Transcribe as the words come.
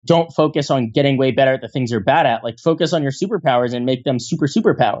don't focus on getting way better at the things you're bad at. Like focus on your superpowers and make them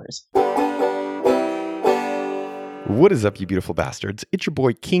superpowers. What is up, you beautiful bastards? It's your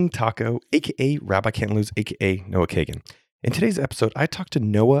boy King Taco, aka Rabbi Can't Lose, aka Noah Kagan. In today's episode, I talked to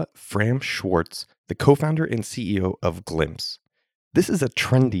Noah Fram-Schwartz, the co-founder and CEO of Glimpse. This is a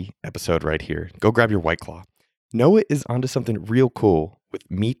trendy episode right here. Go grab your White Claw. Noah is onto something real cool with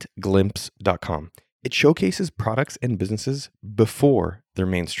meetglimpse.com. It showcases products and businesses before they're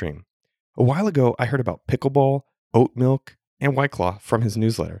mainstream. A while ago, I heard about pickleball, oat milk, and White Claw from his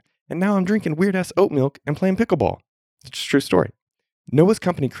newsletter. And now I'm drinking weird-ass oat milk and playing pickleball. It's a true story. Noah's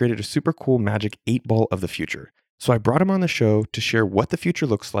company created a super cool magic 8-ball of the future. So I brought him on the show to share what the future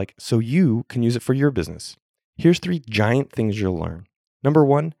looks like so you can use it for your business. Here's 3 giant things you'll learn. Number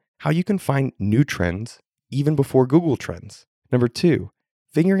 1, how you can find new trends even before Google Trends. Number 2,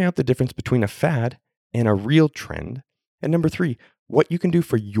 figuring out the difference between a fad and a real trend. And number 3, what you can do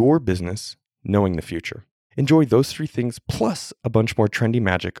for your business knowing the future. Enjoy those 3 things plus a bunch more trendy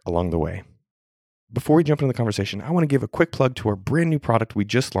magic along the way. Before we jump into the conversation, I want to give a quick plug to our brand new product we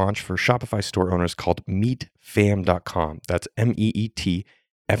just launched for Shopify store owners called meetfam.com. That's MEETFAM.com.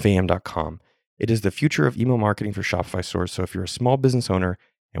 It is the future of email marketing for Shopify stores. So if you're a small business owner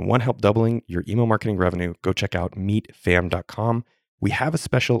and want help doubling your email marketing revenue, go check out meetfam.com. We have a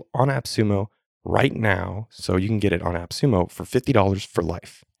special on AppSumo right now, so you can get it on AppSumo for $50 for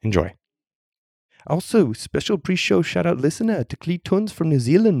life. Enjoy. Also, special pre-show shout-out listener to Clee Tuns from New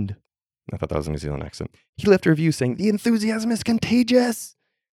Zealand. I thought that was a New Zealand accent. He left a review saying, "The enthusiasm is contagious."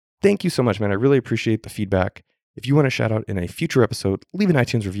 Thank you so much, man. I really appreciate the feedback. If you want a shout-out in a future episode, leave an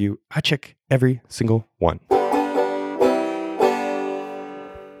iTunes review. I check every single one.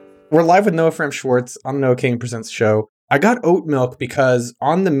 We're live with Noah Fram-Schwartz on the Noah King Presents show. I got oat milk because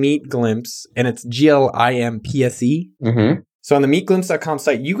on the Meet Glimpse, and it's GLIMPSE. So on the meetglimpse.com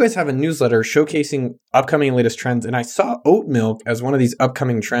site, you guys have a newsletter showcasing upcoming and latest trends. And I saw oat milk as one of these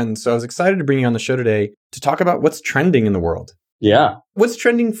upcoming trends. So I was excited to bring you on the show today to talk about what's trending in the world. Yeah. What's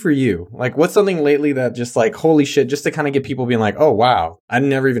trending for you? Like, what's something lately that just like, holy shit, just to kind of get people being like, oh, wow, I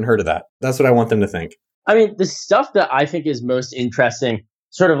never even heard of that. That's what I want them to think. I mean, the stuff that I think is most interesting,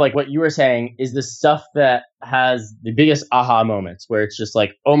 sort of like what you were saying, is the stuff that has the biggest aha moments where it's just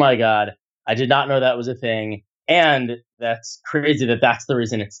like, oh my God, I did not know that was a thing. And that's crazy that that's the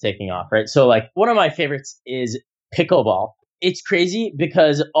reason it's taking off, right? So like one of my favorites is pickleball. It's crazy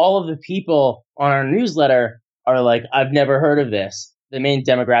because all of the people on our newsletter are like, I've never heard of this. The main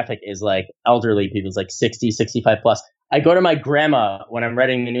demographic is like elderly people, it's like 60, 65 plus. I go to my grandma when I'm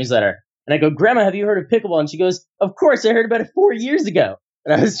writing the newsletter and I go, "Grandma, have you heard of pickleball?" And she goes, "Of course, I heard about it 4 years ago."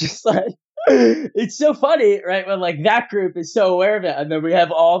 And I was just like, it's so funny, right? When like that group is so aware of it. And then we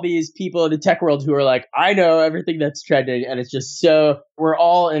have all these people in the tech world who are like, I know everything that's trending. And it's just so, we're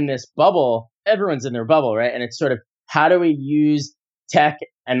all in this bubble. Everyone's in their bubble, right? And it's sort of, how do we use tech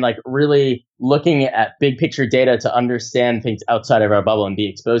and like really looking at big picture data to understand things outside of our bubble and be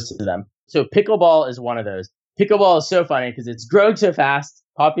exposed to them? So pickleball is one of those. Pickleball is so funny because it's growing so fast,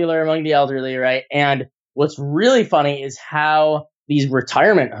 popular among the elderly, right? And what's really funny is how these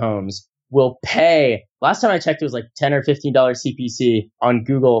retirement homes will pay. Last time I checked, it was like $10 or $15 CPC on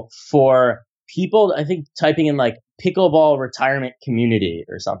Google for people, I think, typing in like pickleball retirement community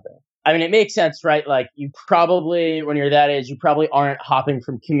or something. I mean, it makes sense, right? Like you probably, when you're that age, you probably aren't hopping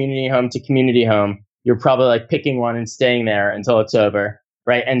from community home to community home. You're probably like picking one and staying there until it's over,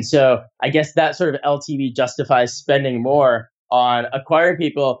 right? And so I guess that sort of LTV justifies spending more on acquiring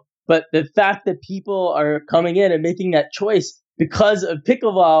people. But the fact that people are coming in and making that choice because of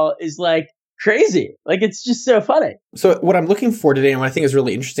pickleball is like crazy. Like, it's just so funny. So what I'm looking for today and what I think is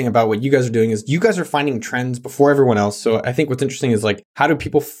really interesting about what you guys are doing is you guys are finding trends before everyone else. So I think what's interesting is like, how do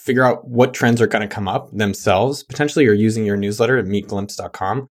people figure out what trends are going to come up themselves? Potentially you're using your newsletter at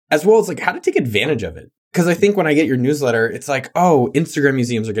meetglimpse.com, as well as like how to take advantage of it. Because I think when I get your newsletter, it's like, oh, Instagram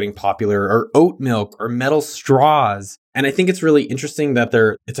museums are getting popular, or oat milk, or metal straws. And I think it's really interesting that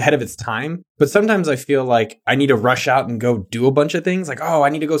it's ahead of its time. But sometimes I feel like I need to rush out and go do a bunch of things. Like, oh, I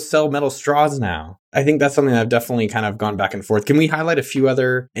need to go sell metal straws now. I think that's something that I've definitely kind of gone back and forth. Can we highlight a few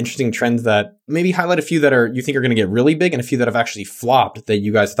other interesting trends that maybe highlight a few that you think are going to get really big and a few that have actually flopped that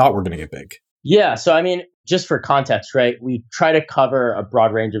you guys thought were going to get big? Yeah. So, I mean, just for context, right? We try to cover a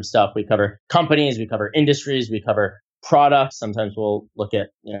broad range of stuff. We cover companies, we cover industries, we cover products. Sometimes we'll look at,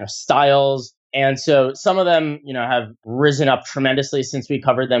 styles. And so some of them, have risen up tremendously since we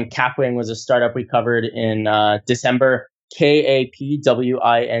covered them. Capwing was a startup we covered in December. Kapwing.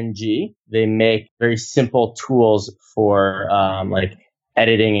 They make very simple tools for like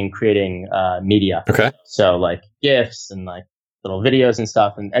editing and creating media. Okay. So like GIFs and like little videos and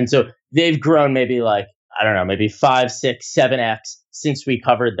stuff. And so they've grown maybe like, I don't know, maybe 5, 6, 7x since we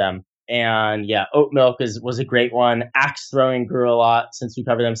covered them. And yeah, oat milk was a great one. Axe throwing grew a lot since we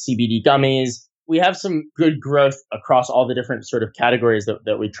covered them. CBD gummies. We have some good growth across all the different sort of categories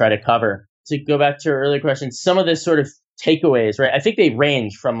that we try to cover. To go back to your earlier question, some of the sort of takeaways, right? I think they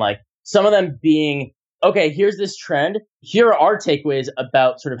range from like some of them being, okay, here's this trend. Here are our takeaways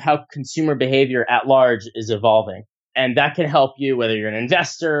about sort of how consumer behavior at large is evolving. And that can help you, whether you're an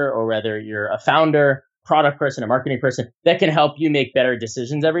investor or whether you're a founder, product person, a marketing person, that can help you make better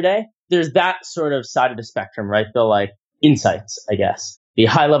decisions every day. There's that sort of side of the spectrum, right? The like insights, I guess. The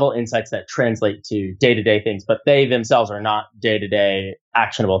high level insights that translate to day-to-day things, but they themselves are not day-to-day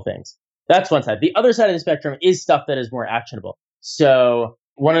actionable things. That's one side. The other side of the spectrum is stuff that is more actionable. So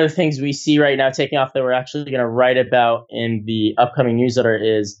one of the things we see right now taking off that we're actually going to write about in the upcoming newsletter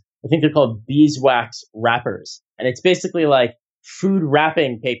is, I think they're called beeswax wrappers. And it's basically like food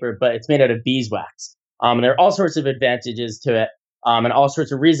wrapping paper, but it's made out of beeswax. And there are all sorts of advantages to it, and all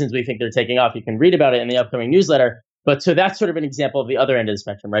sorts of reasons we think they're taking off. You can read about it in the upcoming newsletter. But so that's sort of an example of the other end of the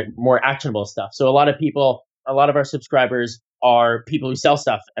spectrum, right? More actionable stuff. So a lot of our subscribers are people who sell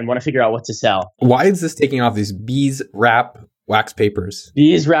stuff and want to figure out what to sell. Why is this taking off, these bees wrap wax papers?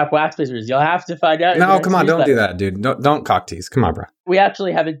 Bees wrap wax papers. You'll have to find out. No, come on. Don't do that, dude. Don't cock tease. Come on, bro. We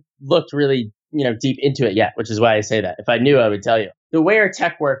actually haven't looked really, deep into it yet, which is why I say that. If I knew, I would tell you. The way our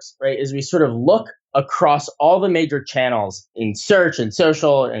tech works, right, is we sort of look across all the major channels in search and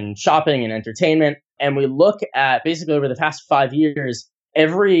social and shopping and entertainment. And we look at basically over the past 5 years,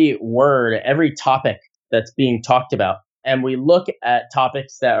 every word, every topic that's being talked about. And we look at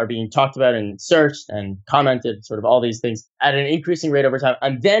topics that are being talked about and searched and commented, sort of all these things at an increasing rate over time.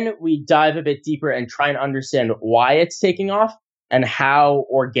 And then we dive a bit deeper and try and understand why it's taking off and how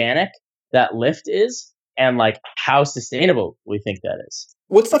organic that lift is and like how sustainable we think that is.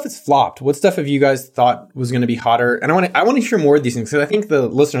 What stuff has flopped? What stuff have you guys thought was going to be hotter? And I want to hear more of these things because I think the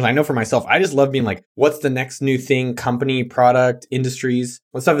listeners, I know for myself, I just love being like, what's the next new thing, company, product, industries?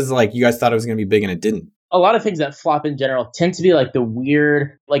 What stuff is like you guys thought it was going to be big and it didn't? A lot of things that flop in general tend to be like the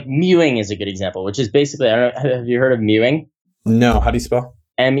weird, like mewing is a good example, which is basically, I don't know, have you heard of mewing? No, how do you spell?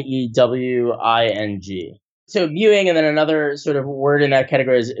 Mewing. So mewing, and then another sort of word in that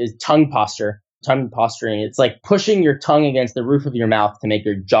category is tongue posture. Tongue posturing. It's like pushing your tongue against the roof of your mouth to make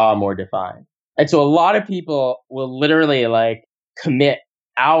your jaw more defined. And so a lot of people will literally like commit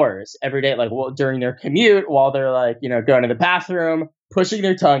hours every day, like during their commute while they're like, going to the bathroom, pushing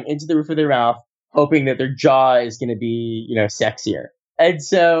their tongue into the roof of their mouth, hoping that their jaw is going to be, sexier. And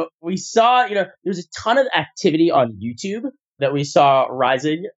so we saw, there's a ton of activity on YouTube that we saw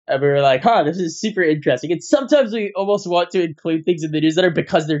rising. And we were like, this is super interesting. And sometimes we almost want to include things in the newsletter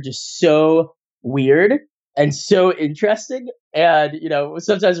because they're just so weird and so interesting. And,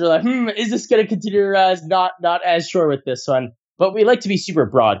 sometimes we're like, is this going to continue to rise? Not as sure with this one. But we like to be super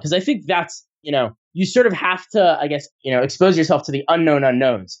broad because I think that's, you sort of have to, I guess, expose yourself to the unknown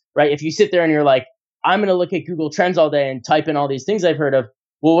unknowns, right? If you sit there and you're like, I'm going to look at Google Trends all day and type in all these things I've heard of.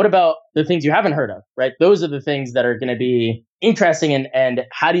 Well, what about the things you haven't heard of, right? Those are the things that are going to be interesting. And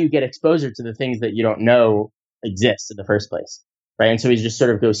how do you get exposure to the things that you don't know exist in the first place, right? And so we just sort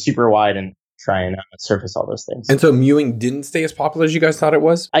of go super wide and try and surface all those things. And so mewing didn't stay as popular as you guys thought it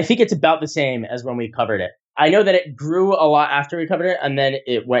was? I think it's about the same as when we covered it. I know that it grew a lot after we covered it, and then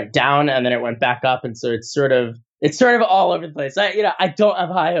it went down, and then it went back up, and so it's sort of all over the place. I don't have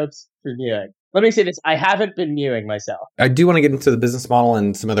high hopes for mewing. Let me say this: I haven't been mewing myself. I do want to get into the business model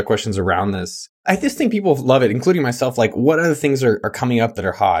and some other questions around this. I just think people love it, including myself. Like, what other things are coming up that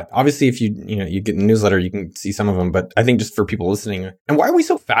are hot? Obviously, if you get the newsletter, you can see some of them. But I think just for people listening, and why are we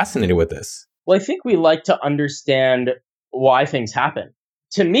so fascinated with this? Well, I think we like to understand why things happen.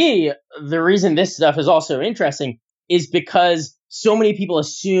 To me, the reason this stuff is also interesting is because so many people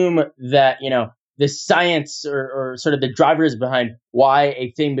assume that, the science or sort of the drivers behind why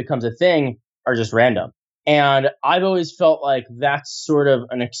a thing becomes a thing are just random. And I've always felt like that's sort of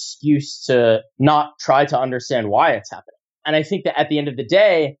an excuse to not try to understand why it's happening. And I think that at the end of the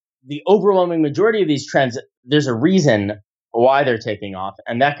day, the overwhelming majority of these trends, there's a reason why they're taking off.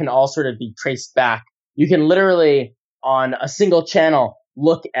 And that can all sort of be traced back. You can literally, on a single channel,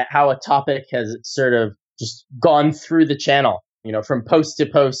 look at how a topic has sort of just gone through the channel, from post to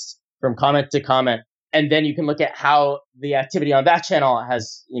post, from comment to comment. And then you can look at how the activity on that channel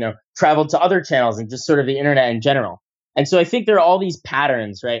has, traveled to other channels and just sort of the internet in general. And so I think there are all these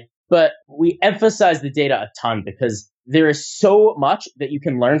patterns, right? But we emphasize the data a ton because there is so much that you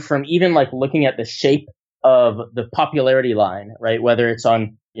can learn from even like looking at the shape of the popularity line, right? Whether it's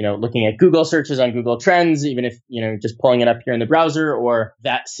on, looking at Google searches on Google Trends, even if, just pulling it up here in the browser, or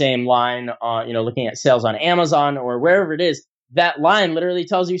that same line on, looking at sales on Amazon or wherever it is, that line literally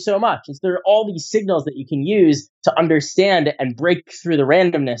tells you so much. There are all these signals that you can use to understand and break through the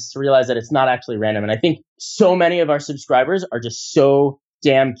randomness to realize that it's not actually random. And I think so many of our subscribers are just so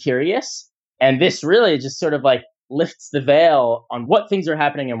damn curious. And this really just sort of like lifts the veil on what things are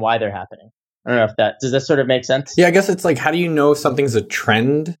happening and why they're happening. I don't know if does that sort of make sense? Yeah, I guess it's like, how do you know if something's a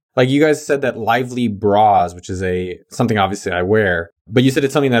trend? Like you guys said that Lively bras, which is something obviously I wear, but you said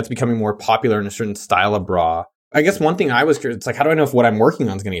it's something that's becoming more popular in a certain style of bra. I guess one thing I was curious, it's like, how do I know if what I'm working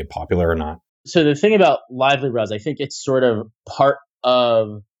on is going to get popular or not? So the thing about Lively bras, I think it's sort of part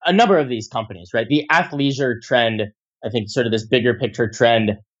of a number of these companies, right? The athleisure trend, I think sort of this bigger picture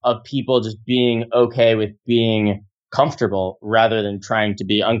trend of people just being okay with being comfortable rather than trying to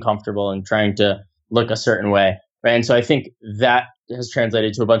be uncomfortable and trying to look a certain way, right? And so I think that has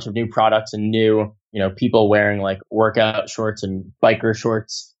translated to a bunch of new products and new, people wearing like workout shorts and biker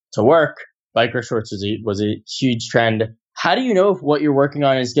shorts to work. Biker shorts was a huge trend. How do you know if what you're working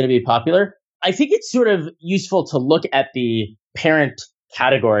on is going to be popular? I think it's sort of useful to look at the parent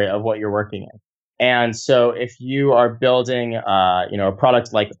category of what you're working in. And so if you are building, a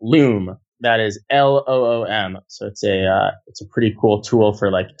product like Loom, that is LOOM. So it's a pretty cool tool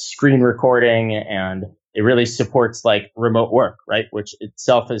for like screen recording, and it really supports like remote work, right? Which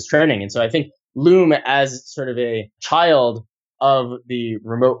itself is trending. And so I think Loom, as sort of a child of the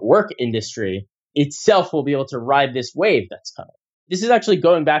remote work industry itself, will be able to ride this wave that's coming. This is actually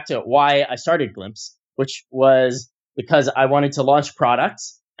going back to why I started Glimpse, which was because I wanted to launch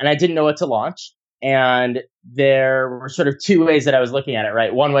products and I didn't know what to launch. And there were sort of two ways that I was looking at it,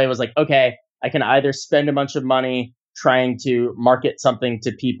 right? One way was like, okay, I can either spend a bunch of money trying to market something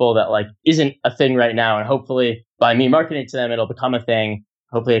to people that like isn't a thing right now, and hopefully by me marketing to them, it'll become a thing.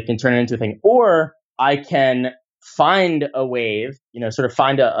 Hopefully it can turn it into a thing. Or I can find a wave, sort of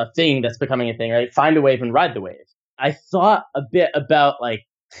find a thing that's becoming a thing, right? Find a wave and ride the wave. I thought a bit about like,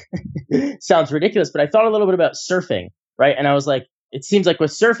 sounds ridiculous, but I thought a little bit about surfing, right? And I was like, it seems like with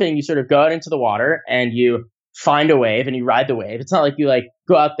surfing, you sort of go out into the water and you find a wave and you ride the wave. It's not like you like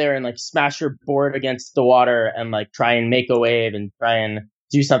go out there and like smash your board against the water and like try and make a wave and try and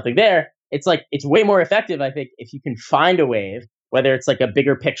do something there. It's like, it's way more effective, I think, if you can find a wave, whether it's like a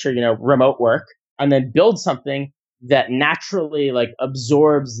bigger picture, remote work, and then build something that naturally like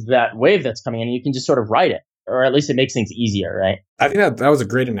absorbs that wave that's coming in, and you can just sort of ride it, or at least it makes things easier, right? I think that was a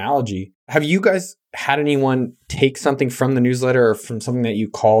great analogy. Have you guys had anyone take something from the newsletter or from something that you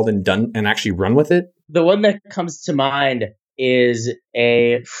called and done and actually run with it? The one that comes to mind is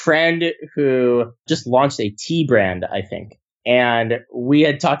a friend who just launched a tea brand, I think. And we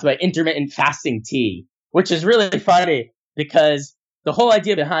had talked about intermittent fasting tea, which is really funny because the whole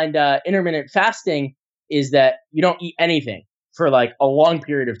idea behind intermittent fasting is that you don't eat anything for like a long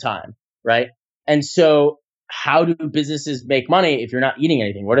period of time, right? And so how do businesses make money if you're not eating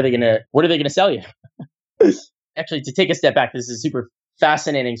anything? What are they gonna sell you? Actually, to take a step back, this is a super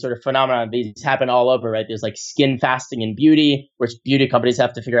fascinating sort of phenomenon. These happen all over, right? There's like skin fasting in beauty, which beauty companies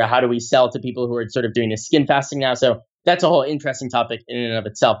have to figure out how do we sell to people who are sort of doing this skin fasting now. So that's a whole interesting topic in and of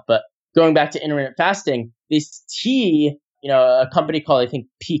itself. But going back to intermittent fasting, this tea, a company called, I think,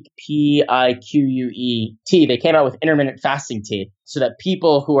 Pique, Pique, they came out with intermittent fasting tea so that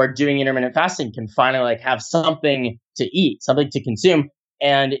people who are doing intermittent fasting can finally like have something to eat, something to consume.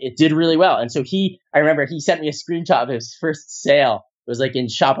 And it did really well. And so I remember he sent me a screenshot of his first sale. It was like in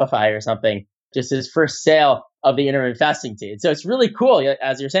Shopify or something, just his first sale of the intermittent fasting tea. And so it's really cool,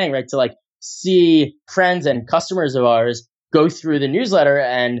 as you're saying, right, to like see friends and customers of ours go through the newsletter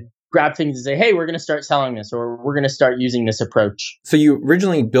and grab things and say, hey, we're going to start selling this, or we're going to start using this approach. So you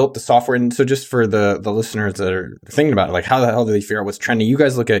originally built the software. And so just for the listeners that are thinking about it, like how the hell do they figure out what's trending? You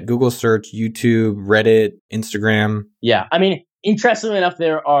guys look at Google search, YouTube, Reddit, Instagram. Yeah. I mean, interestingly enough,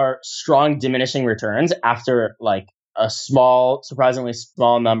 there are strong diminishing returns after like a surprisingly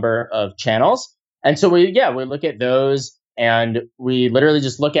small number of channels. And so we look at those and we literally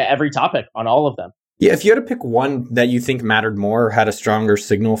just look at every topic on all of them. Yeah, if you had to pick one that you think mattered more or had a stronger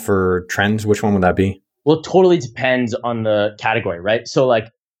signal for trends, which one would that be? Well, it totally depends on the category, right? So like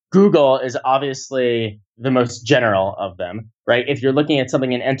Google is obviously the most general of them, right? If you're looking at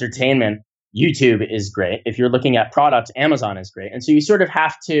something in entertainment, YouTube is great. If you're looking at products, Amazon is great. And so you sort of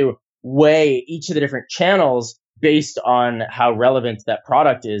have to weigh each of the different channels based on how relevant that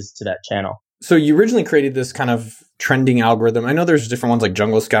product is to that channel. So you originally created this kind of trending algorithm. I know there's different ones like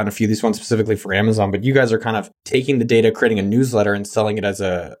Jungle Scout and a few of these ones specifically for Amazon, but you guys are kind of taking the data, creating a newsletter and selling it as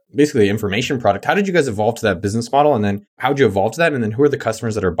a basically an information product. How did you guys evolve to that business model? And then how did you evolve to that? And then who are the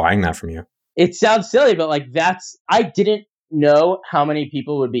customers that are buying that from you? It sounds silly, but I didn't know how many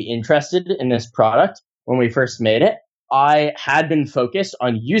people would be interested in this product when we first made it. I had been focused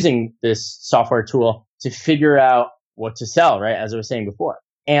on using this software tool to figure out what to sell, right? As I was saying before.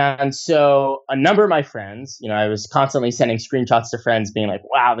 And so a number of my friends, I was constantly sending screenshots to friends being like,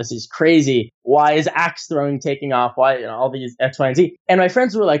 wow, this is crazy. Why is axe throwing taking off? Why, all these X, Y, and Z. And my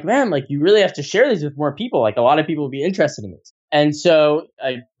friends were like, man, you really have to share these with more people. A lot of people will be interested in this. And so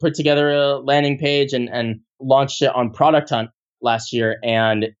I put together a landing page and launched it on Product Hunt last year.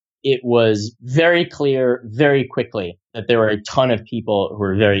 And it was very clear very quickly that there were a ton of people who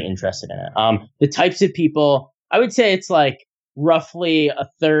were very interested in it. The types of people, I would say it's roughly a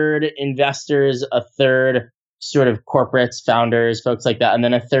third investors, a third sort of corporates, founders, folks like that, and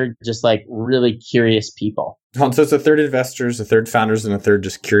then a third just really curious people. So it's a third investors, a third founders, and a third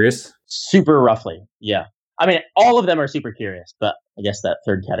just curious? Super roughly, yeah. I mean, all of them are super curious, but I guess that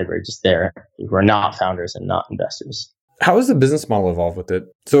third category just there who are not founders and not investors. How has the business model evolved with it?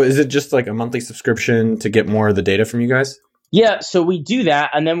 So is it just a monthly subscription to get more of the data from you guys? Yeah, so we do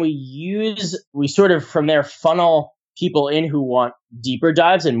that, and then we sort of from there funnel people in who want deeper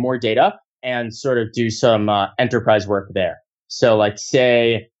dives and more data and sort of do some enterprise work there. So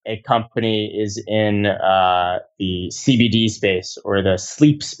say a company is in the CBD space or the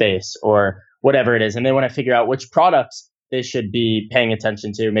sleep space or whatever it is, and they want to figure out which products they should be paying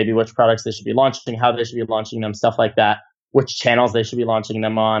attention to, maybe which products they should be launching, how they should be launching them, stuff like that, which channels they should be launching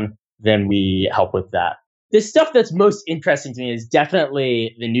them on, then we help with that. The stuff that's most interesting to me is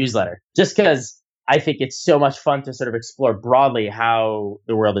definitely the newsletter, just because I think it's so much fun to sort of explore broadly how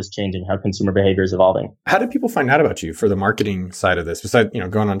the world is changing, how consumer behavior is evolving. How do people find out about you for the marketing side of this, besides,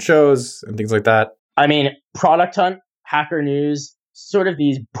 going on shows and things like that? I mean, Product Hunt, Hacker News, sort of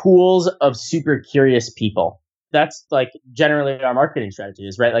these pools of super curious people. That's generally our marketing strategy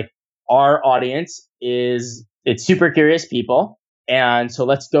is, right? Our audience it's super curious people. And so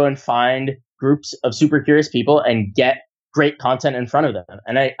let's go and find groups of super curious people and get great content in front of them.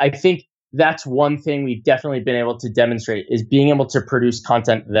 And I think that's one thing we've definitely been able to demonstrate is being able to produce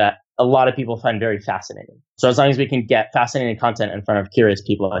content that a lot of people find very fascinating. So as long as we can get fascinating content in front of curious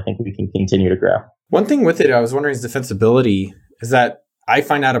people, I think we can continue to grow. One thing with it, I was wondering is defensibility is that I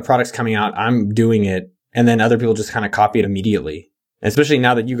find out a product's coming out, I'm doing it, and then other people just kind of copy it immediately. Especially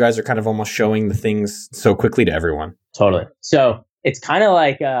now that you guys are kind of almost showing the things so quickly to everyone. Totally. So it's kind of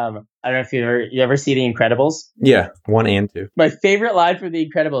I don't know if you ever see The Incredibles. Yeah, 1 and 2. My favorite line from The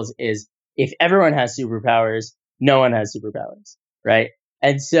Incredibles is, if everyone has superpowers, no one has superpowers, right?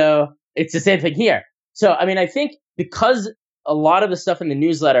 And so it's the same thing here. So, I mean, I think because a lot of the stuff in the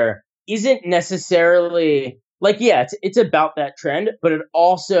newsletter isn't necessarily it's about that trend, but it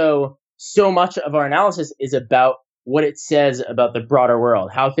also, so much of our analysis is about what it says about the broader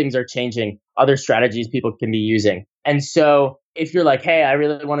world, how things are changing, other strategies people can be using. And so if you're hey, I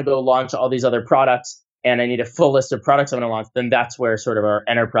really want to go launch all these other products and I need a full list of products I'm going to launch, then that's where sort of our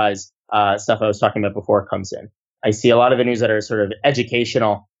enterprise stuff I was talking about before comes in. I see a lot of the news that are sort of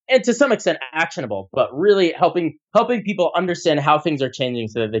educational and to some extent actionable, but really helping people understand how things are changing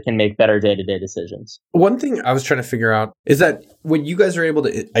so that they can make better day-to-day decisions. One thing I was trying to figure out is that when you guys are able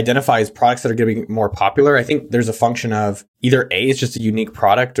to identify as products that are going to be more popular, I think there's a function of either A, it's just a unique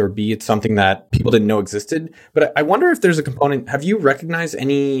product, or B, it's something that people didn't know existed. But I wonder if there's a component, have you recognized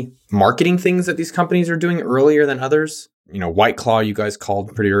any marketing things that these companies are doing earlier than others? White Claw, you guys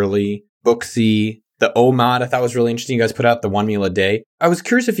called pretty early, Booksy, the OMAD, I thought was really interesting. You guys put out the 1 meal a day. I was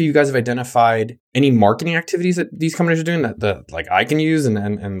curious if you guys have identified any marketing activities that these companies are doing that I can use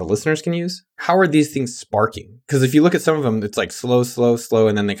and the listeners can use. How are these things sparking? Because if you look at some of them, it's slow,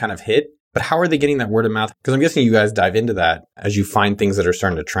 and then they kind of hit. But how are they getting that word of mouth? Because I'm guessing you guys dive into that as you find things that are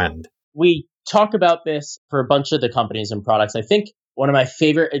starting to trend. We talk about this for a bunch of the companies and products. I think one of my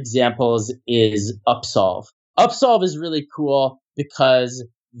favorite examples is Upsolve. Upsolve is really cool because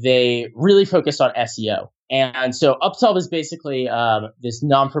they really focus on SEO. And so Upsolve is basically this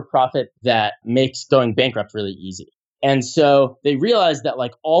non-for-profit that makes going bankrupt really easy. And so they realized that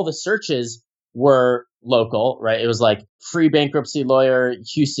all the searches were local, right? It was free bankruptcy lawyer,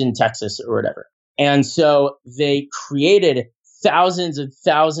 Houston, Texas, or whatever. And so they created thousands and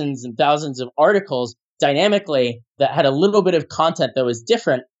thousands and thousands of articles dynamically that had a little bit of content that was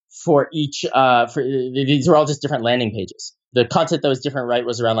different for each, these were all just different landing pages. The content that was different, right,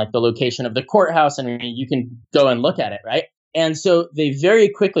 was around the location of the courthouse. And you can go and look at it, right? And so they very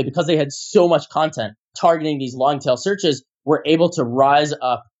quickly, because they had so much content targeting these long tail searches, were able to rise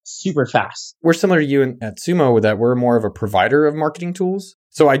up super fast. We're similar to you at Sumo with that we're more of a provider of marketing tools.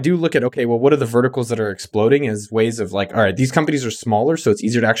 So I do look at, okay, well, what are the verticals that are exploding as ways of like, all right, these companies are smaller, so it's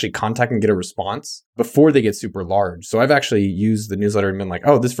easier to actually contact and get a response before they get super large. So I've actually used the newsletter and been like,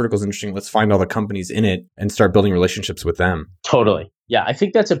 oh, this vertical is interesting. Let's find all the companies in it and start building relationships with them. Totally. Yeah, I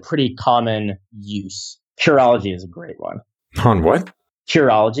think that's a pretty common use. Curology is a great one. On what?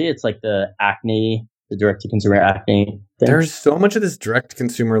 Curology, it's like the acne, the direct-to-consumer acne thing. There's so much of this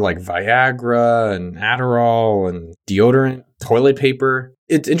direct-to-consumer like Viagra and Adderall and deodorant, toilet paper.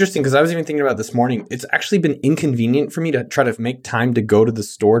 It's interesting because I was even thinking about this morning. It's actually been inconvenient for me to try to make time to go to the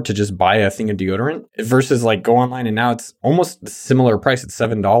store to just buy a thing of deodorant versus like go online. And now it's almost a similar price at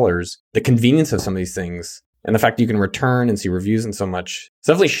 $7. The convenience of some of these things and the fact that you can return and see reviews and so much, it's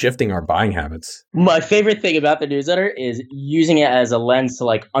definitely shifting our buying habits. My favorite thing about the newsletter is using it as a lens to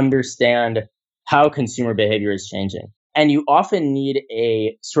like understand how consumer behavior is changing. And you often need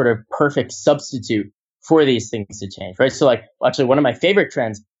a sort of perfect substitute for these things to change, right? So like, actually one of my favorite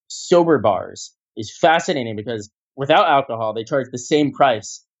trends, sober bars, is fascinating because without alcohol, they charge the same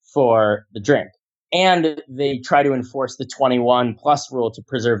price for the drink. And they try to enforce the 21 plus rule to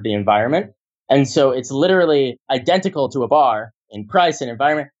preserve the environment. And so it's literally identical to a bar in price and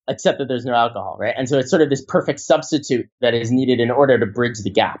environment, except that there's no alcohol, right? And so it's sort of this perfect substitute that is needed in order to bridge the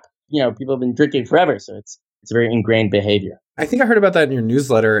gap. You know, people have been drinking forever, so it's a very ingrained behavior. I think I heard about that in your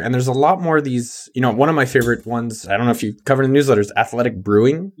newsletter, and there's a lot more of these, you know, one of my favorite ones, I don't know if you covered in the newsletter, is athletic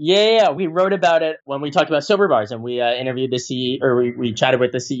brewing. Yeah, we wrote about it when we talked about sober bars, and we interviewed the CEO, or we chatted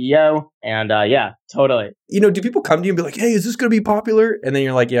with the CEO, and yeah, totally. You know, do people come to you and be like, hey, is this going to be popular? And then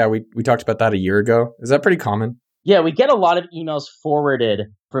you're like, yeah, we talked about that a year ago. Is that pretty common? Yeah, we get a lot of emails forwarded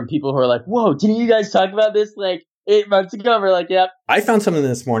from people who are like, whoa, didn't you guys talk about this like 8 months ago? We're like, yep. I found something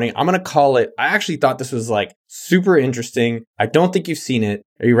this morning. I'm going to call it, I actually thought this was like super interesting. I don't think you've seen it.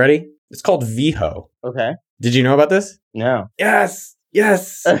 Are you ready? It's called Veho. Okay. Did you know about this? No. Yes.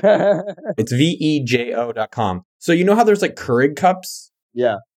 It's vejo.com. So you know how there's like Keurig cups?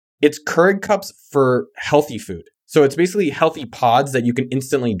 Yeah. It's Keurig cups for healthy food. So it's basically healthy pods that you can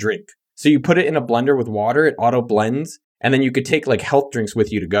instantly drink. So you put it in a blender with water, it auto blends, and then you could take like health drinks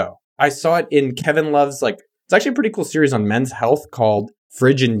with you to go. I saw it in Kevin Love's like, it's actually a pretty cool series on men's health called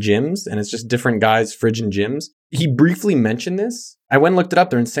Fridge and Gyms, and it's just different guys' fridge and gyms. He briefly mentioned this. I went and looked it up.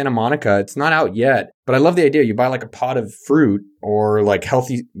 They're in Santa Monica. It's not out yet, but I love the idea. You buy like a pot of fruit or like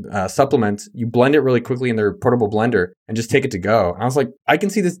healthy supplements. You blend it really quickly in their portable blender and just take it to go. And I was like, I can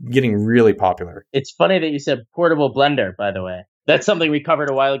see this getting really popular. It's funny that you said portable blender, by the way. That's something we covered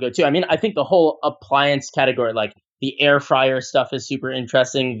a while ago too. I mean, I think the whole appliance category, like the air fryer stuff is super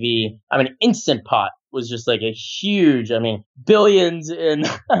interesting. Instant Pot was just like a huge, billions in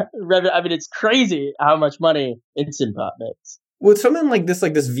revenue. It's crazy how much money Instant Pot makes. With something like this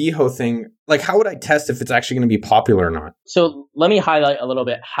Veho thing, like how would I test if it's actually going to be popular or not? So let me highlight a little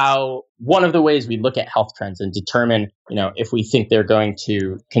bit how one of the ways we look at health trends and determine, if we think they're going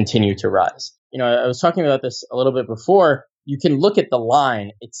to continue to rise. I was talking about this a little bit before. You can look at the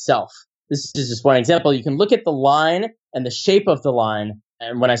line itself. This is just one example. You can look at the line and the shape of the line.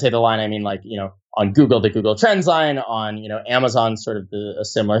 And when I say the line, I mean on Google, the Google Trends line, on, Amazon, sort of a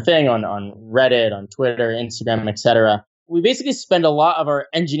similar thing, on Reddit, on Twitter, Instagram, etc. We basically spend a lot of our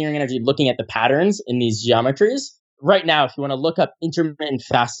engineering energy looking at the patterns in these geometries. Right now, if you want to look up intermittent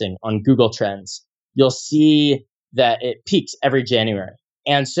fasting on Google Trends, you'll see that it peaks every January.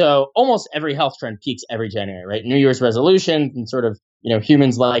 And so almost every health trend peaks every January, right? New Year's resolutions and sort of,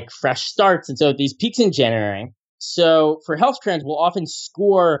 humans like fresh starts. And so these peaks in January. So for health trends, we'll often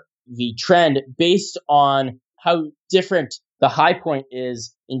score the trend based on how different the high point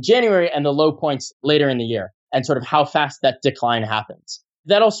is in January and the low points later in the year, and sort of how fast that decline happens.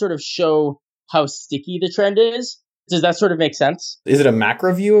 That'll sort of show how sticky the trend is. Does that sort of make sense? Is it a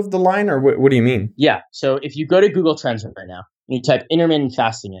macro view of the line, or what do you mean? Yeah. So if you go to Google Trends right now, and you type intermittent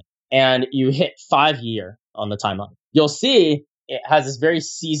fasting in, and you hit 5-year on the timeline, you'll see it has this very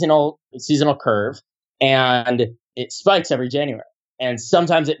seasonal curve, and it spikes every January. And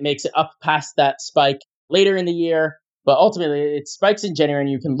sometimes it makes it up past that spike later in the year, but ultimately it spikes in January,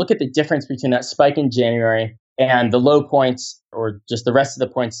 and you can look at the difference between that spike in January and the low points, or just the rest of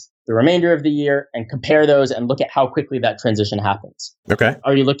the points the remainder of the year, and compare those and look at how quickly that transition happens. Okay.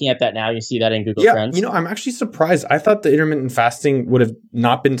 Are you looking at that now? You see that in Google Trends? Yeah, I'm actually surprised. I thought the intermittent fasting would have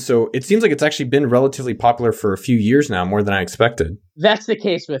not been so... It seems like it's actually been relatively popular for a few years now, more than I expected. That's the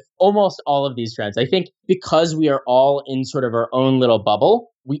case with almost all of these trends. I think because we are all in sort of our own little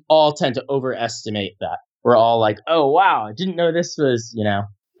bubble, we all tend to overestimate that. we're all like, oh, wow, I didn't know this was,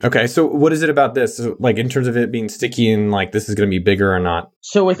 Okay, so what is it about this? So, like in terms of it being sticky and like this is going to be bigger or not?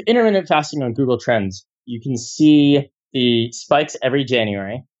 So with intermittent fasting on Google Trends, you can see the spikes every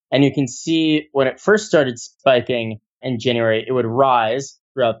January. And you can see when it first started spiking in January, it would rise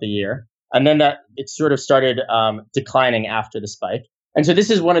throughout the year. And then it sort of started declining after the spike. And so this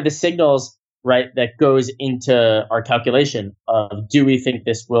is one of the signals, right, that goes into our calculation of, do we think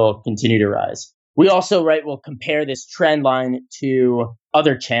this will continue to rise? We also, right, will compare this trend line to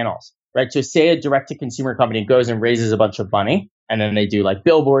other channels, right? So say a direct-to-consumer company goes and raises a bunch of money, and then they do like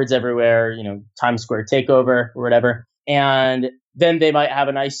billboards everywhere, Times Square takeover or whatever. And then they might have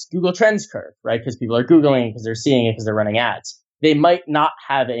a nice Google Trends curve, right? Because people are Googling because they're seeing it because they're running ads. They might not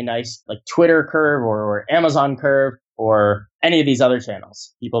have a nice like Twitter curve or Amazon curve or any of these other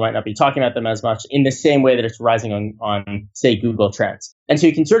channels. People might not be talking about them as much in the same way that it's rising on say, Google Trends. And so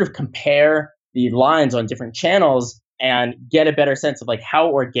you can sort of compare the lines on different channels and get a better sense of like, how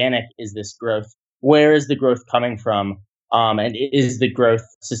organic is this growth? Where is the growth coming from? And is the growth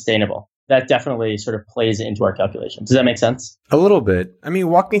sustainable? That definitely sort of plays into our calculation. Does that make sense? A little bit. I mean,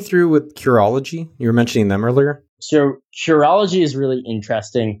 walk me through with Curology. You were mentioning them earlier. So Curology is really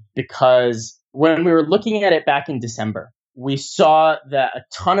interesting because when we were looking at it back in December, we saw that a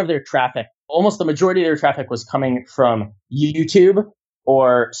ton of their traffic, almost the majority of their traffic, was coming from YouTube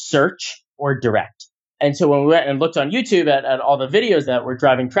or search or direct. And so when we went and looked on YouTube at all the videos that were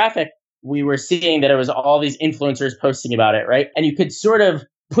driving traffic, we were seeing that it was all these influencers posting about it, right? And you could sort of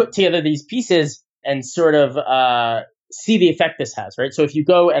put together these pieces and sort of see the effect this has, right? So if you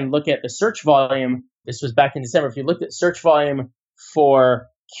go and look at the search volume, this was back in December, if you looked at search volume for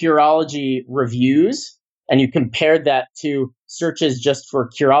Curology reviews and you compared that to searches just for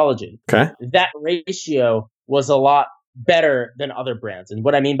Curology, okay, that ratio was a lot better than other brands. And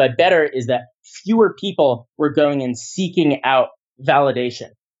what I mean by better is that fewer people were going and seeking out validation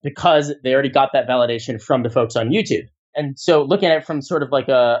because they already got that validation from the folks on YouTube. And so looking at it from sort of like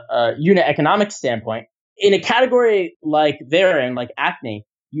a unit economic standpoint, in a category like they're in, like acne,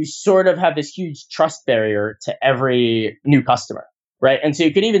 you sort of have this huge trust barrier to every new customer, right? And so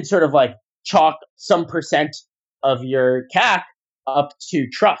you can even sort of like chalk some percent of your CAC up to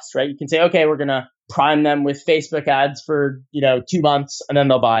trust, right? You can say, okay, we're going to prime them with Facebook ads for, 2 months and then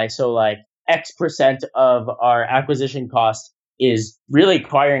they'll buy. So like X percent of our acquisition cost is really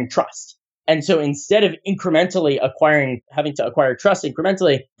acquiring trust. And so instead of incrementally having to acquire trust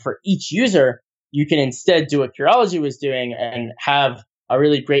incrementally for each user, you can instead do what Curology was doing and have a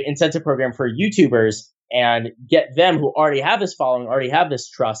really great incentive program for YouTubers and get them who already have this following, already have this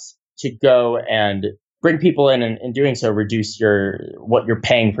trust, to go and bring people in, and in doing so reduce what you're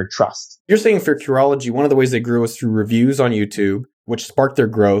paying for trust. You're saying for Curology, one of the ways they grew was through reviews on YouTube, which sparked their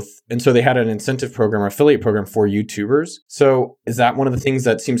growth. And so they had an incentive program or affiliate program for YouTubers. So is that one of the things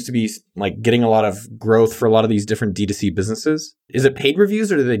that seems to be like getting a lot of growth for a lot of these different D2C businesses? Is it paid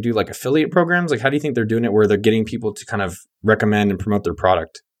reviews or do they do like affiliate programs? Like, how do you think they're doing it where they're getting people to kind of recommend and promote their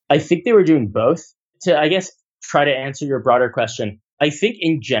product? I think they were doing both. To, I guess, try to answer your broader question, I think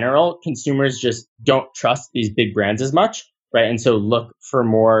in general, consumers just don't trust these big brands as much, right? And so look for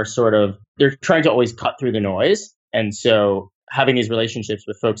more they're trying to always cut through the noise. And so having these relationships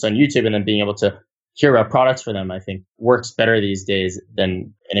with folks on YouTube and then being able to hear about products for them, I think works better these days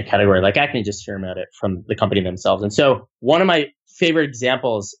than in a category like acne, just hearing about it from the company themselves. And so one of my favorite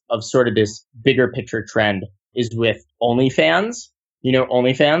examples of sort of this bigger picture trend is with OnlyFans. You know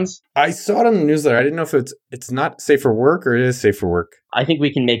OnlyFans? I saw it on the newsletter. I didn't know if it's not safe for work or it is safe for work. I think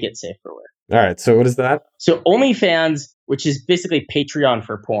we can make it safe for work. All right. So what is that? So OnlyFans, which is basically Patreon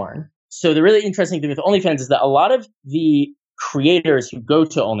for porn. So the really interesting thing with OnlyFans is that a lot of the creators who go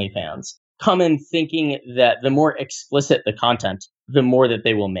to OnlyFans come in thinking that the more explicit the content, the more that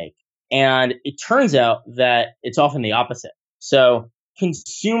they will make. And it turns out that it's often the opposite. So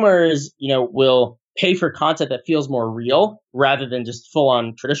consumers, will pay for content that feels more real rather than just full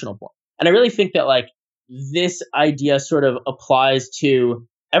on traditional porn. And I really think that like this idea sort of applies to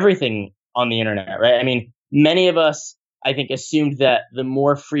everything on the internet, right? I mean, many of us, I think, assumed that the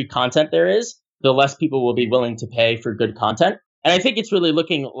more free content there is, the less people will be willing to pay for good content. And I think it's really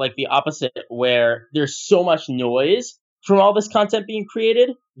looking like the opposite, where there's so much noise from all this content being created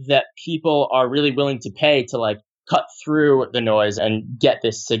that people are really willing to pay to like cut through the noise and get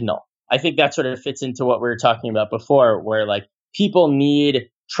this signal. I think that sort of fits into what we were talking about before, where like people need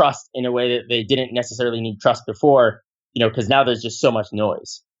trust in a way that they didn't necessarily need trust before, because now there's just so much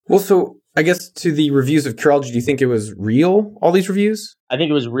noise. Well, so I guess to the reviews of Curology, do you think it was real, all these reviews? I think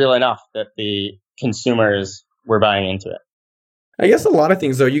it was real enough that the consumers were buying into it. I guess a lot of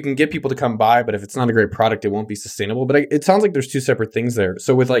things, though, you can get people to come by, but if it's not a great product, it won't be sustainable. But it sounds like there's two separate things there.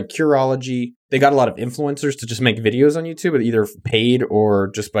 So with like Curology, they got a lot of influencers to just make videos on YouTube, either paid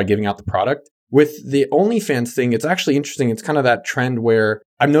or just by giving out the product. With the OnlyFans thing, it's actually interesting. It's kind of that trend where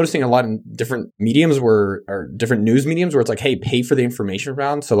I'm noticing a lot in different mediums or different news mediums where it's like, hey, pay for the information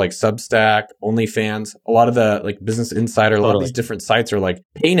around. So like Substack, OnlyFans, a lot of the like Business Insider, a lot of these different sites are like,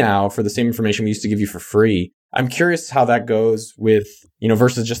 pay now for the same information we used to give you for free. I'm curious how that goes with,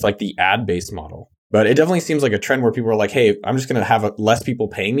 versus just like the ad-based model. But it definitely seems like a trend where people are like, hey, I'm just going to have less people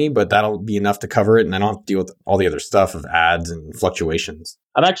paying me, but that'll be enough to cover it. And I don't have to deal with all the other stuff of ads and fluctuations.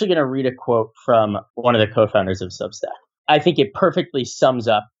 I'm actually going to read a quote from one of the co-founders of Substack. I think it perfectly sums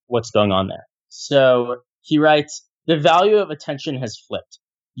up what's going on there. So he writes, the value of attention has flipped.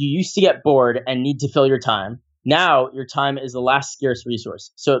 You used to get bored and need to fill your time. Now your time is the last scarce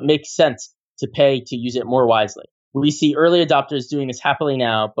resource. So it makes sense to pay to use it more wisely. We see early adopters doing this happily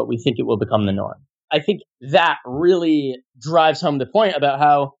now, but we think it will become the norm. I think that really drives home the point about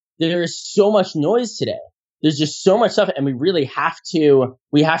how there is so much noise today. There's just so much stuff, and we have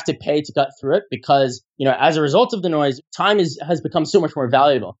to pay to cut through it because, as a result of the noise, time has become so much more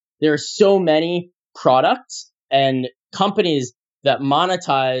valuable. There are so many products and companies that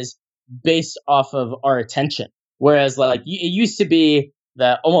monetize based off of our attention. Whereas like it used to be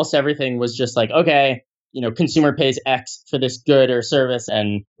that almost everything was just like, okay, consumer pays X for this good or service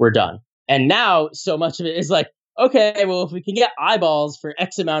and we're done. And now so much of it is like, okay, well, if we can get eyeballs for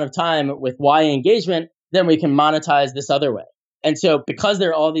X amount of time with Y engagement, then we can monetize this other way. And so because there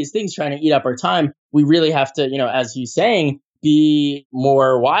are all these things trying to eat up our time, we really have to, as he's saying, be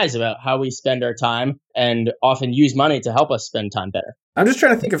more wise about how we spend our time and often use money to help us spend time better. I'm just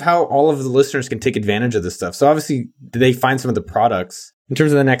trying to think of how all of the listeners can take advantage of this stuff. So obviously, they find some of the products in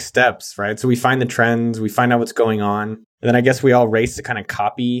terms of the next steps, right? So we find the trends, we find out what's going on, and then I guess we all race to kind of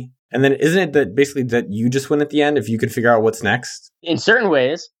copy. And then isn't it that basically that you just win at the end if you could figure out what's next? In certain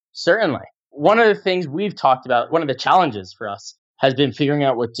ways, certainly. One of the things we've talked about, one of the challenges for us has been figuring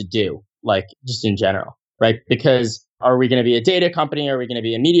out what to do, like just in general, right? Because are we going to be a data company? Are we going to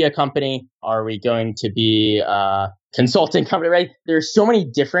be a media company? Are we going to be a consulting company, right? There are so many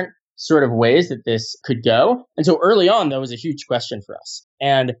different sort of ways that this could go. And so early on, that was a huge question for us.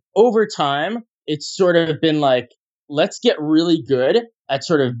 And over time, it's sort of been like, let's get really good at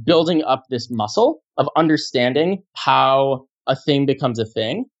sort of building up this muscle of understanding how a thing becomes a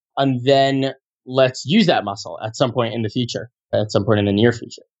thing. And then let's use that muscle at some point in the future, at some point in the near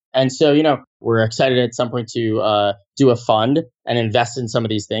future. And so, we're excited at some point to do a fund and invest in some of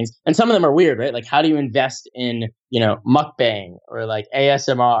these things. And some of them are weird, right? Like, how do you invest in, mukbang or like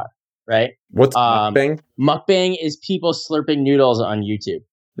ASMR, right? What's mukbang? Mukbang is people slurping noodles on YouTube.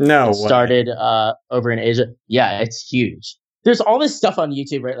 No, it started over in Asia. Yeah, it's huge. There's all this stuff on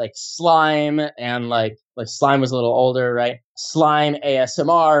YouTube, right? Like slime and like slime was a little older, right? Slime,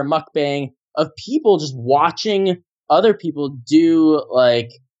 ASMR, mukbang of people just watching other people do like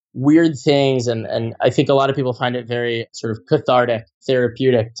weird things. And I think a lot of people find it very sort of cathartic,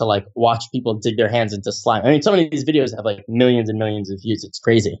 therapeutic to like watch people dig their hands into slime. I mean, some of these videos have like millions and millions of views. It's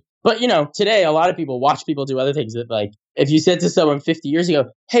crazy. But, today a lot of people watch people do other things that like, if you said to someone 50 years ago,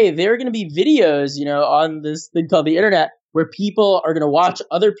 hey, there are going to be videos, on this thing called the internet where people are going to watch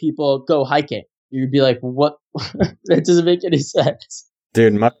other people go hiking. You'd be like, what? That doesn't make any sense.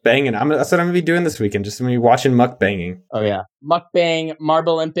 Dude, mukbanging. That's what I'm going to be doing this weekend. Just going to be watching mukbanging. Oh, yeah. Mukbang,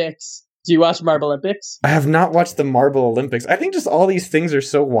 Marble Olympics. Do you watch Marble Olympics? I have not watched the Marble Olympics. I think just all these things are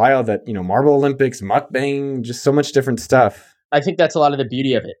so wild that, Marble Olympics, mukbang, just so much different stuff. I think that's a lot of the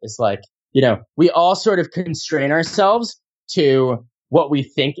beauty of it. It's like, we all sort of constrain ourselves to what we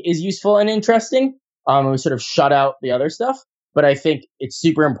think is useful and interesting. We sort of shut out the other stuff. But I think it's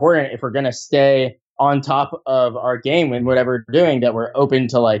super important if we're going to stay on top of our game and whatever we're doing, that we're open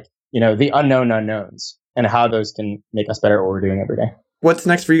to like, the unknown unknowns and how those can make us better at what we're doing every day. What's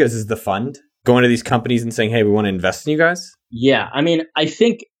next for you guys? Is the fund going to these companies and saying, hey, we want to invest in you guys? Yeah. I mean, I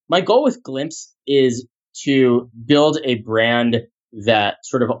think my goal with Glimpse is to build a brand that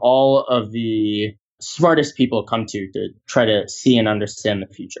sort of all of the smartest people come to try to see and understand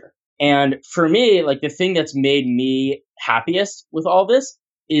the future. And for me, like the thing that's made me happiest with all this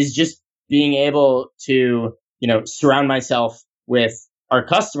is just being able to, surround myself with our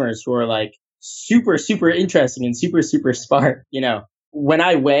customers who are like super, super interesting and super, super smart. When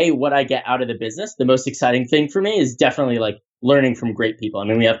I weigh what I get out of the business, the most exciting thing for me is definitely like learning from great people. I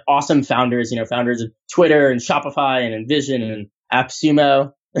mean, we have awesome founders, founders of Twitter and Shopify and Envision and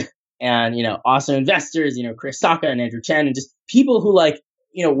AppSumo and, awesome investors, Chris Sacca and Andrew Chen, and just people who like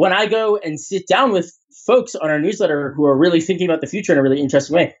when I go and sit down with folks on our newsletter who are really thinking about the future in a really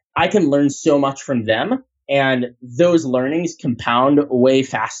interesting way, I can learn so much from them. And those learnings compound way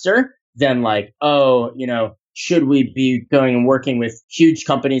faster than like, should we be going and working with huge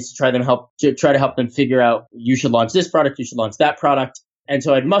companies to try to help them figure out, you should launch this product, you should launch that product. And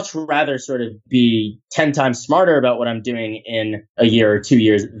so I'd much rather sort of be 10 times smarter about what I'm doing in a year or 2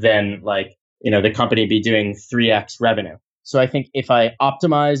 years than like, the company be doing 3x revenue. So I think if I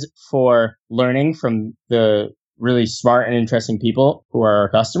optimize for learning from the really smart and interesting people who are our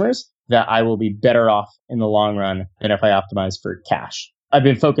customers, that I will be better off in the long run than if I optimize for cash. I've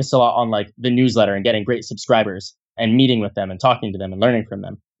been focused a lot on like the newsletter and getting great subscribers and meeting with them and talking to them and learning from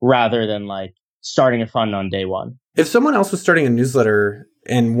them rather than like starting a fund on day one. If someone else was starting a newsletter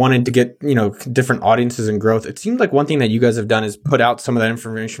and wanted to get, different audiences and growth, it seemed like one thing that you guys have done is put out some of that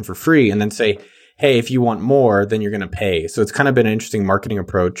information for free and then say, hey, if you want more, then you're going to pay. So it's kind of been an interesting marketing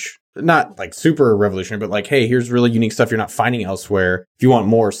approach. Not like super revolutionary, but like, hey, here's really unique stuff you're not finding elsewhere. If you want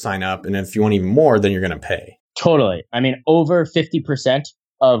more, sign up. And if you want even more, then you're going to pay. Totally. I mean, over 50%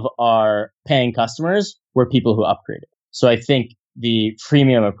 of our paying customers were people who upgraded. So I think the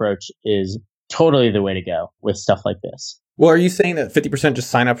freemium approach is totally the way to go with stuff like this. Well, are you saying that 50% just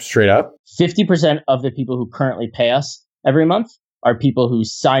sign up straight up? 50% of the people who currently pay us every month are people who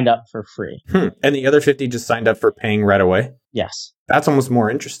signed up for free. And the other 50 just signed up for paying right away? Yes. That's almost more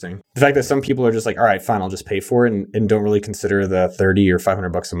interesting. The fact that some people are just like, all right, fine, I'll just pay for it and don't really consider the 30 or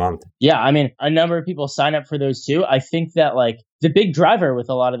 $500 a month. Yeah. I mean, a number of people sign up for those too. I think that like the big driver with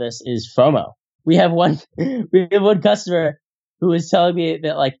a lot of this is FOMO. We have one customer who is telling me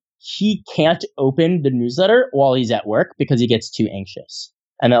that like he can't open the newsletter while he's at work because he gets too anxious.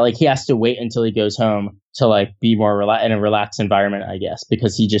 And that like he has to wait until he goes home to like be more in a relaxed environment, I guess,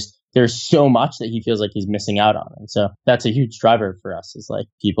 because there's so much that he feels like he's missing out on. And so that's a huge driver for us is like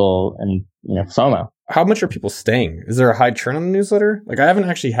people and, FOMO. How much are people staying? Is there a high churn on the newsletter? Like I haven't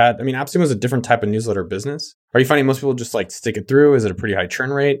actually AppSumo is a different type of newsletter business. Are you finding most people just like stick it through? Is it a pretty high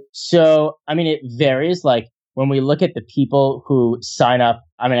churn rate? So, I mean, it varies. Like when we look at the people who sign up,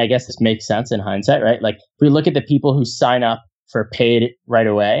 I mean, I guess this makes sense in hindsight, right? Like if we look at the people who sign up for paid right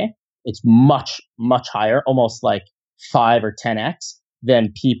away, it's much, much higher, almost like 5 or 10x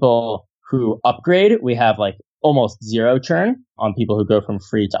than people who upgrade. We have like almost zero churn on people who go from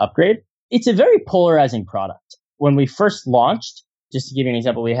free to upgrade. It's a very polarizing product. When we first launched, just to give you an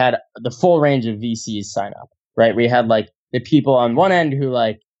example, we had the full range of VCs sign up, right? We had like the people on one end who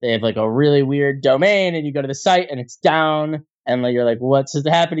like, they have like a really weird domain and you go to the site and it's down. And like, you're like, what's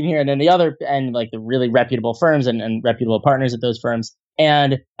happening here? And then the other end, like the really reputable firms and reputable partners at those firms.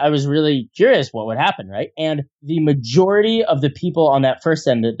 And I was really curious what would happen, right? And the majority of the people on that first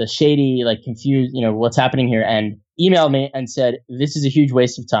end, the shady, like confused, what's happening here, and emailed me and said, this is a huge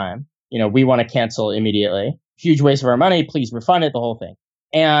waste of time. We want to cancel immediately. Huge waste of our money. Please refund it, the whole thing.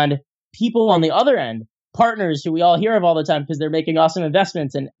 And people on the other end, partners who we all hear of all the time because they're making awesome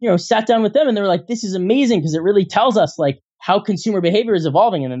investments and, sat down with them and they were like, this is amazing because it really tells us like how consumer behavior is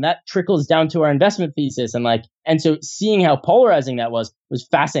evolving. And then that trickles down to our investment thesis. And so seeing how polarizing that was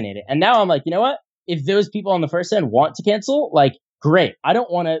fascinating. And now I'm like, you know what? If those people on the first end want to cancel, like, great. I don't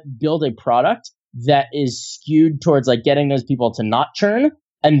want to build a product that is skewed towards like getting those people to not churn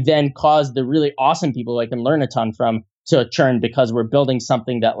and then cause the really awesome people I can learn a ton from to churn because we're building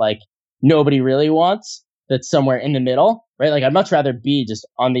something that like nobody really wants that's somewhere in the middle, right? Like I'd much rather be just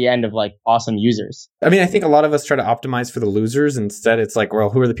on the end of like awesome users. I mean, I think a lot of us try to optimize for the losers. Instead, it's like, well,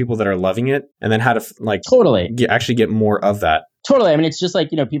 who are the people that are loving it? And then how to like totally actually get more of that. Totally. I mean, it's just like,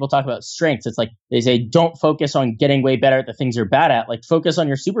 people talk about strengths. It's like they say, don't focus on getting way better at the things you're bad at. Like focus on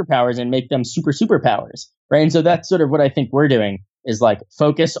your superpowers and make them superpowers, right? And so that's sort of what I think we're doing is like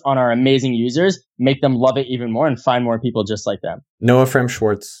focus on our amazing users, make them love it even more and find more people just like them. Noah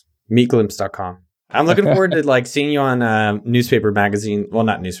Fram-Schwartz, meetglimpse.com. I'm looking forward to like seeing you on newspaper magazine. Well,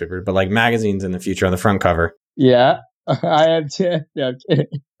 not newspaper, but like magazines in the future on the front cover. Yeah, I am too. No, I'm kidding.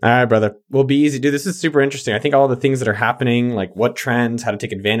 All right, brother. We'll be easy. Dude, this is super interesting. I think all the things that are happening, like what trends, how to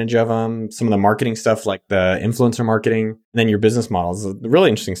take advantage of them, some of the marketing stuff, like the influencer marketing, and then your business models. Really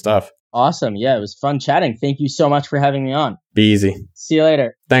interesting stuff. Awesome. Yeah, it was fun chatting. Thank you so much for having me on. Be easy. See you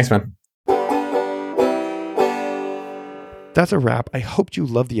later. Thanks, man. That's a wrap. I hoped you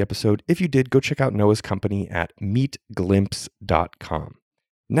loved the episode. If you did, go check out Noah's company at meetglimpse.com.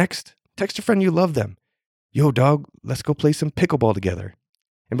 Next, text a friend you love them. Yo, dog, let's go play some pickleball together.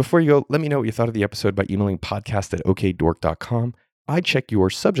 And before you go, let me know what you thought of the episode by emailing podcast@okdork.com. I check your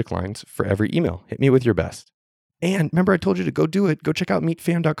subject lines for every email. Hit me with your best. And remember, I told you to go do it. Go check out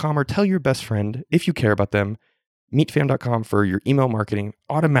meetfam.com or tell your best friend, if you care about them, Meetfam.com for your email marketing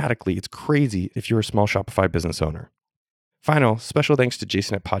automatically. It's crazy if you're a small Shopify business owner. Final special thanks to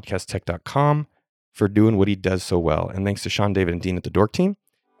Jason at podcasttech.com for doing what he does so well. And thanks to Sean, David, and Dean at the Dork Team.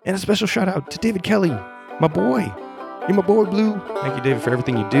 And a special shout out to David Kelly, my boy. You're my boy, Blue. Thank you, David, for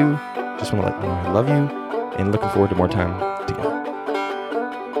everything you do. Just want to let you know I love you and looking forward to more time together.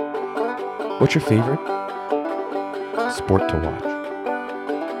 What's your favorite sport to watch?